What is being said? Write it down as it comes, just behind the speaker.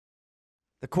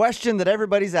The question that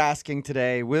everybody's asking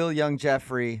today, will young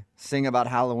Jeffrey sing about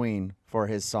Halloween for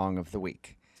his song of the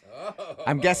week?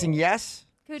 I'm guessing yes,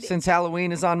 since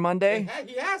Halloween is on Monday.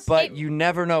 Yes. But you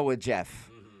never know with Jeff.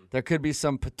 There could be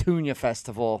some Petunia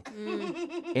Festival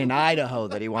in Idaho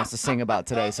that he wants to sing about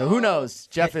today. So who knows?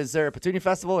 Jeff, is there a Petunia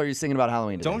Festival or are you singing about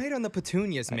Halloween today? Don't hate on the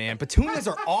petunias, man. Petunias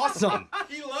are awesome.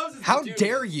 He loves his How petunias.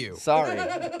 dare you? Sorry.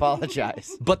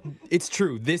 Apologize. But it's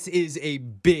true. This is a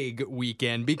big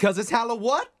weekend because it's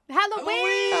what?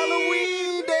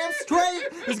 Halloween! Damn straight!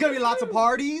 There's gonna be lots of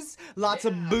parties, lots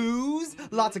of booze,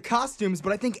 lots of costumes,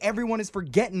 but I think everyone is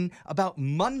forgetting about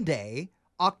Monday,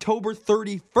 October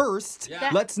 31st. Yeah.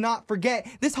 Let's not forget,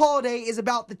 this holiday is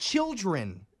about the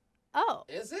children. Oh.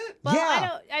 Is it? Well,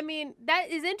 Yeah. I mean, that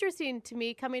is interesting to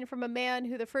me coming from a man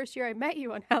who the first year I met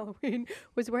you on Halloween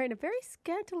was wearing a very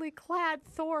scantily clad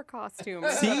Thor costume.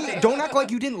 See? Don't act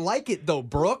like you didn't like it, though,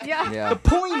 Brooke. Yeah. The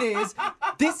point is,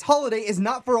 this holiday is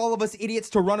not for all of us idiots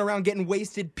to run around getting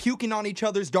wasted, puking on each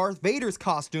other's Darth Vader's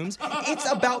costumes. It's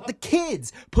about the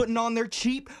kids putting on their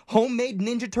cheap, homemade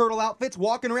Ninja Turtle outfits,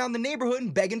 walking around the neighborhood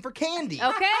and begging for candy.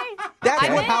 Okay. That's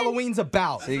I'm what in. Halloween's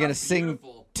about. So you're going to sing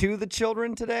Beautiful. to the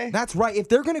children today? That's right. If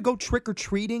they're going to go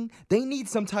trick-or-treating, they need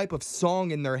some type of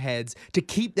song in their heads to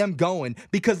keep them going,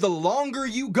 because the longer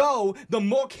you go, the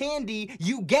more candy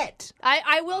you get.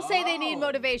 I will say they need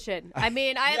motivation. I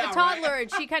mean, I have a toddler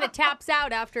and she kind of taps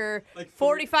out after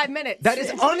 45 minutes. That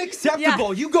is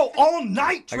unacceptable. You go all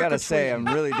night I gotta say, trick-or-treating.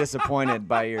 I'm really disappointed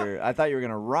by your. I thought you were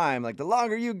gonna rhyme, like the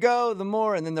longer you go, the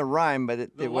more, and then the rhyme. But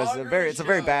it was a longer very, you it's a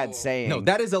very bad go. saying. No,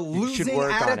 that is a You should losing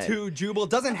work on it. attitude, Jubal. It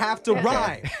doesn't have to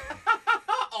rhyme.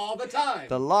 All the time.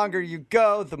 The longer you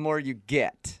go, the more you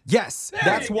get. Yes,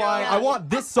 that's you why go. I want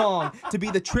this song to be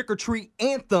the trick-or-treat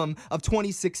anthem of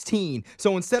 2016.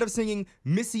 So instead of singing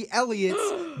Missy Elliott's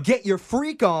Get Your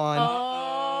Freak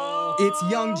On, it's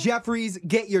Young Jeffrey's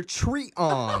Get Your Treat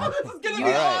On. This is gonna be All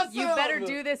right. awesome. You better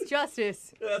do this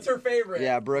justice. That's her favorite.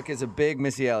 Yeah, Brooke is a big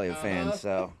Missy Elliott fan,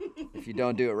 so if you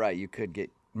don't do it right, you could get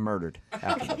murdered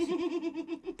after this.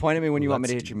 Point at me when you want me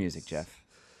to hit your music, Jeff.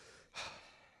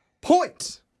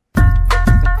 Point!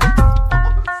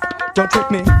 Don't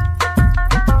trick me.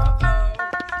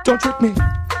 Don't trick me.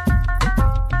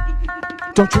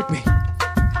 Don't trick me.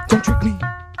 Don't trick me.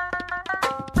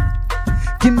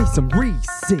 Give me some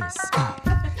Reese's.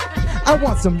 I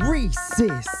want some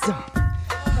Reese's.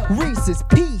 Reese's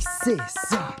Pieces.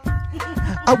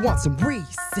 I want some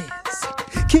Reese's.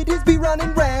 Kiddies be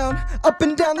running round, up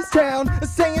and down this town,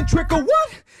 saying trick or what?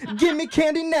 Give me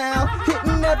candy now,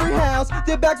 hitting every house.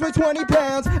 Their bags weigh 20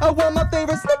 pounds. I want my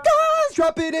favorite Snickers,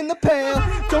 drop it in the pail.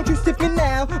 Don't you stiff me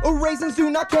now, or raisins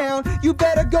do not count. You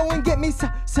better go and get me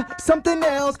something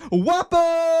else.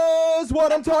 Whoppers,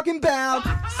 what I'm talking about.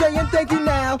 Saying thank you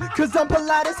now, cause I'm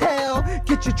polite as hell.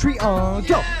 Get your treat on,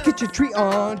 go, get your treat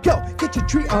on, go, get your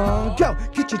treat on, go,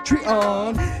 get your treat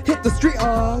on. Hit the street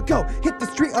on, go, hit the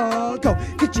street on, go.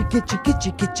 Get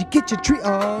your treat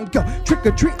on, go. Trick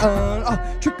or treat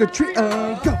on, trick or treat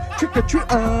on, go. Trick or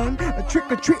treat on,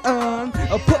 trick or treat on.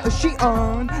 Put a sheet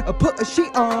on, put a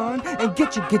sheet on, and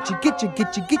get your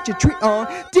treat on.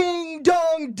 Ding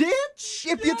dong ditch,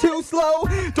 if you're too slow.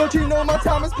 Don't you know my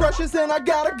time is precious and I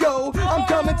gotta go. I'm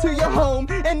coming to your home,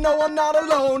 and no, I'm not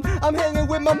alone. I'm hanging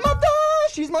with my mother,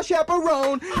 she's my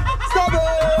chaperone.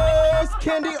 Starburst,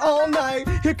 candy all night.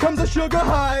 Here comes a sugar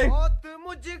high.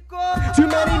 Too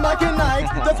many Mike and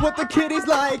Ike, that's what the kiddies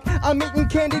like. I'm eating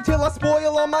candy till I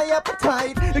spoil all my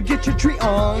appetite. Get your treat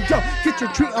on, go, get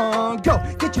your treat on, go,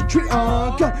 get your treat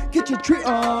on, go, get your treat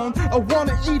on. I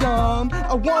wanna eat 'em,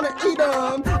 I wanna eat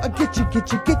 'em. Get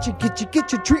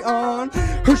your treat on.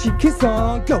 Hershey kiss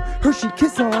on, go, Hershey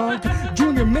kiss on.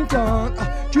 Junior mint on,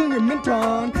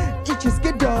 eat your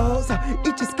Skittles,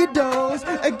 eat your Skittles.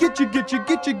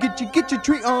 Get your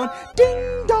treat on.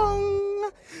 Ding dong.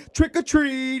 Trick or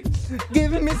treat,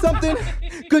 giving me something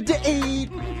good to eat.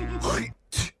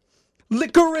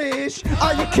 Licorice,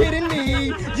 are you kidding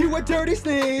me? You a dirty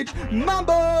snitch,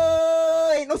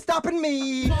 Mamba, ain't no stopping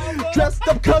me. Dressed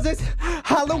up cause it's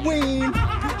Halloween,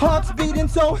 heart's beating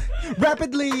so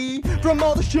rapidly from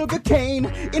all the sugar cane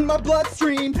in my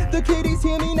bloodstream. The kiddies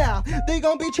hear me now, they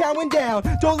gon' be chowing down.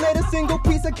 Don't let a single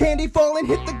piece of candy fall and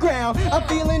hit the ground. I'm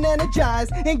feeling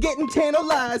energized and getting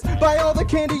tantalized by all the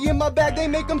candy in my bag, they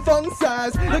make them fun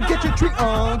size. Get your treat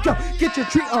on, go, get your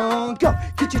treat on, go,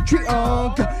 get your treat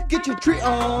on, go, get your treat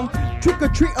on. Trick or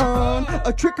treat on,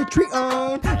 a trick or treat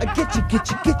on.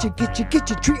 Get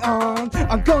your treat on.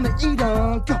 I'm gonna eat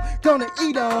 'em, go, gonna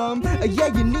eat 'em. Yeah,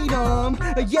 you need 'em,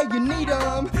 yeah, you need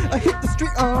 'em. Hit the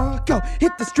street on, go,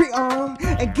 hit the street on,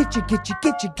 and get your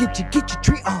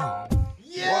treat on.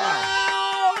 Yeah!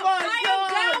 Oh my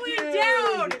God!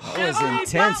 was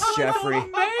intense, Jeffrey.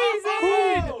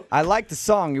 Amazing. I liked the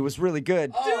song. It was really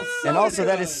good. Oh, so And also,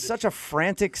 that good. is such a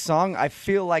frantic song. I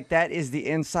feel like that is the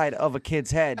inside of a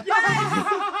kid's head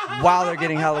while they're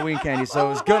getting Halloween candy. So it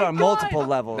was good on multiple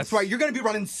levels. That's right. You're gonna be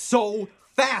running so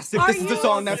fast if this is the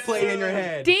song that's playing in your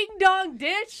head. Ding dong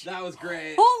ditch. That was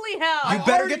great. Holy hell. You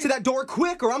better get to that door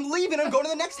quick, or I'm leaving and going to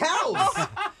the next house.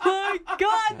 My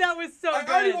God, that was so I good.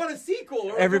 already want a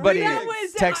sequel. or a Everybody remix.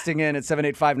 was- texting in at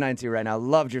 78592 right now.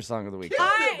 Loved your song of the week.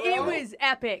 It was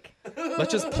epic.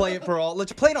 Let's just play it for all.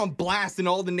 Let's play it on blast in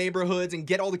all the neighborhoods and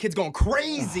get all the kids going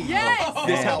crazy. Yes.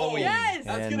 This And- Halloween. Yes.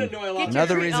 That's And gonna annoy a lot. of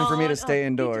Another people. reason for me to on. stay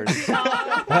indoors.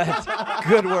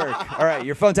 Good work. All right,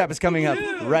 your phone tap is coming up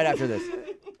right after this.